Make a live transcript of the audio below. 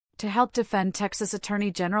To help defend Texas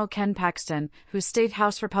Attorney General Ken Paxton, who state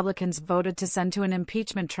House Republicans voted to send to an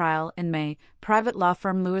impeachment trial in May, private law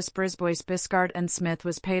firm Brisbois, Bisgaard and Smith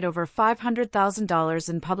was paid over $500,000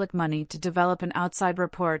 in public money to develop an outside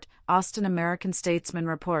report, Austin American-Statesman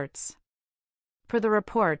reports. Per the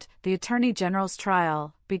report, the Attorney General's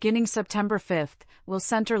trial, beginning September 5, will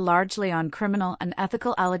center largely on criminal and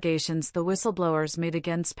ethical allegations the whistleblowers made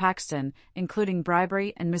against Paxton, including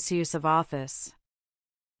bribery and misuse of office.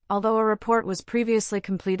 Although a report was previously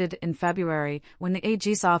completed in February, when the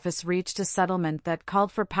AG's office reached a settlement that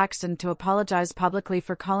called for Paxton to apologize publicly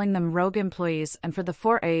for calling them rogue employees and for the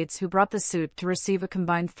 4 aides who brought the suit to receive a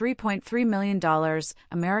combined $3.3 million,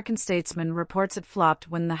 American-Statesman reports it flopped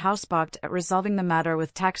when the House balked at resolving the matter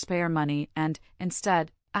with taxpayer money and,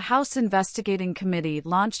 instead, a House investigating committee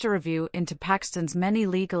launched a review into Paxton's many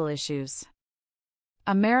legal issues.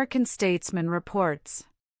 American-Statesman reports.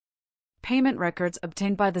 Payment records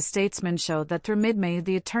obtained by the Statesman show that through mid-May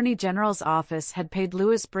the Attorney General's office had paid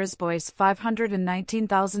Brisbois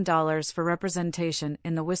 $519,000 for representation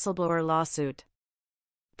in the whistleblower lawsuit.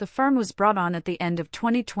 The firm was brought on at the end of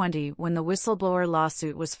 2020 when the whistleblower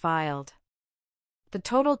lawsuit was filed. The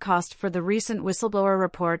total cost for the recent whistleblower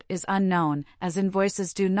report is unknown, as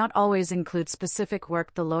invoices do not always include specific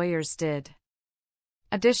work the lawyers did.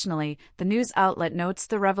 Additionally, the news outlet notes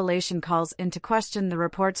the revelation calls into question the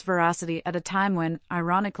report's veracity at a time when,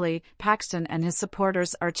 ironically, Paxton and his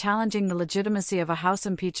supporters are challenging the legitimacy of a House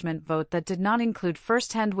impeachment vote that did not include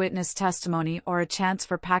first-hand witness testimony or a chance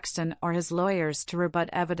for Paxton or his lawyers to rebut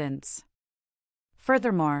evidence.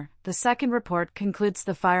 Furthermore, the second report concludes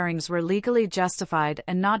the firings were legally justified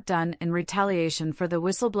and not done in retaliation for the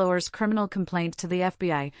whistleblower's criminal complaint to the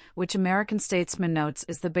FBI, which American-Statesman notes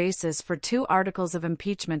is the basis for 2 articles of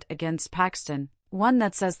impeachment against Paxton, one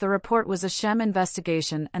that says the report was a sham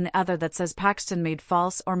investigation and the other that says Paxton made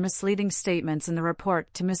false or misleading statements in the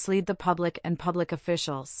report to mislead the public and public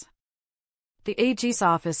officials. The AG's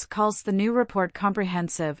office calls the new report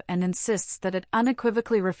comprehensive and insists that it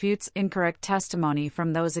unequivocally refutes incorrect testimony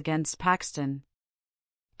from those against Paxton.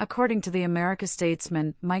 According to the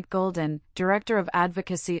American-Statesman, Mike Golden, director of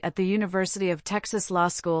advocacy at the University of Texas Law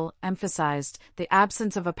School, emphasized, the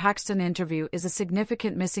absence of a Paxton interview is a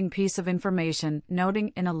significant missing piece of information,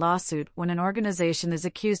 noting in a lawsuit when an organization is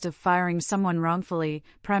accused of firing someone wrongfully,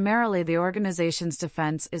 primarily the organization's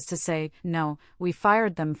defense is to say, no, we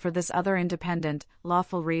fired them for this other independent,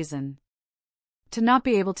 lawful reason. To not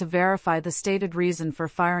be able to verify the stated reason for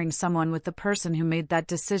firing someone with the person who made that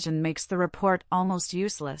decision makes the report almost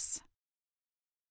useless.